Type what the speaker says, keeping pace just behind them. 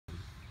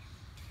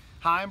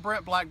Hi, I'm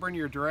Brent Blackburn,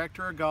 your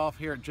director of golf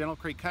here at Gentle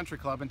Creek Country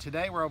Club, and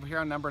today we're over here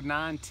on number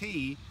 9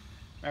 tee.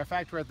 Matter of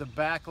fact, we're at the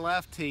back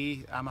left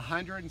tee. I'm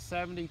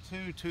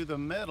 172 to the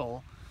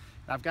middle.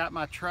 I've got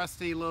my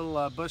trusty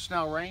little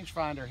Bushnell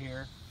rangefinder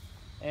here,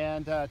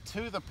 and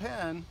to the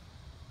pin,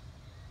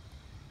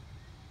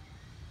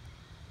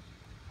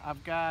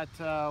 I've got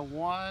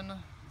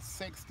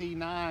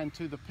 169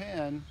 to the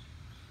pin.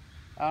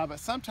 But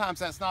sometimes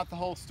that's not the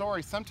whole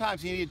story.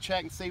 Sometimes you need to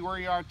check and see where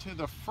you are to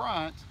the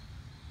front.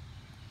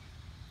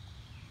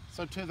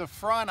 So to the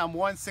front, I'm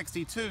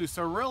 162.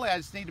 So really, I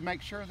just need to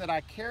make sure that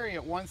I carry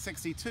at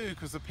 162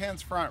 because the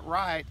pin's front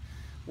right,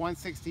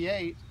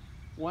 168,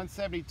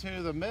 172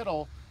 to the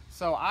middle.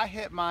 So I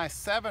hit my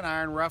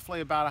 7-iron roughly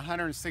about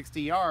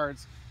 160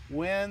 yards.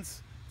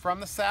 Winds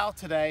from the south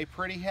today,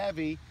 pretty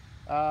heavy,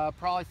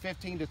 probably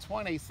 15 to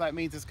 20. So that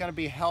means it's going to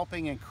be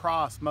helping and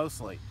cross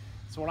mostly.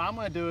 So what I'm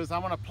going to do is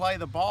I'm going to play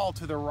the ball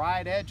to the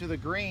right edge of the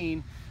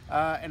green,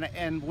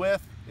 and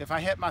with, if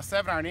I hit my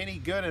 7-iron any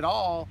good at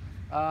all,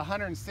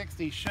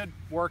 160 should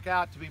work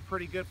out to be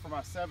pretty good for my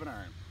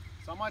 7-iron.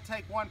 So I'm going to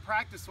take one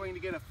practice swing to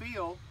get a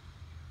feel.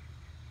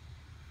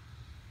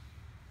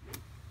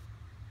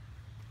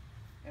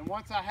 And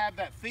once I have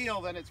that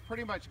feel, then it's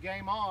pretty much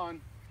game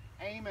on,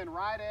 aiming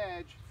right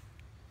edge,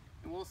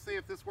 and we'll see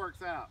if this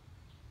works out.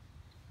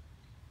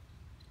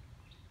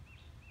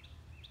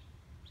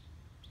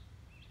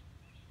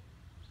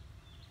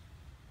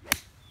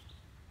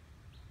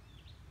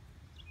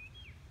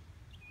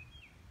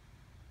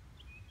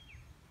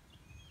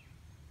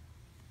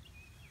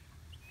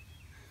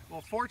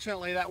 Well,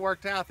 fortunately that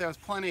worked out. There was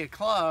plenty of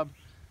club.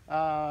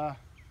 I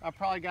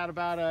probably got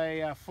about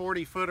a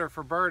 40-footer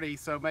for birdie,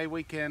 so maybe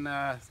we can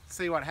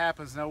see what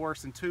happens. No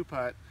worse than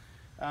 2-putt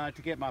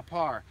to get my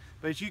par.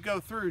 But as you go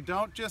through,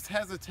 don't just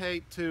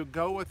hesitate to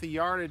go with the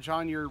yardage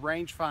on your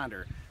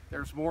rangefinder.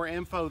 There's more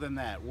info than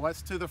that.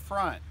 What's to the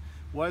front?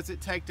 What does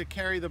it take to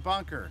carry the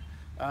bunker?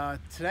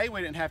 Today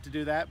we didn't have to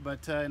do that,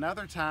 but in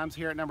other times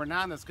here at number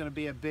 9, that's going to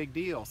be a big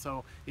deal.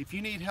 So if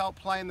you need help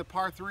playing the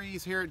par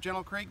 3s here at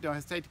Gentle Creek, don't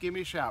hesitate to give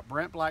me a shout.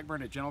 Brent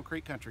Blackburn at Gentle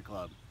Creek Country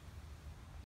Club.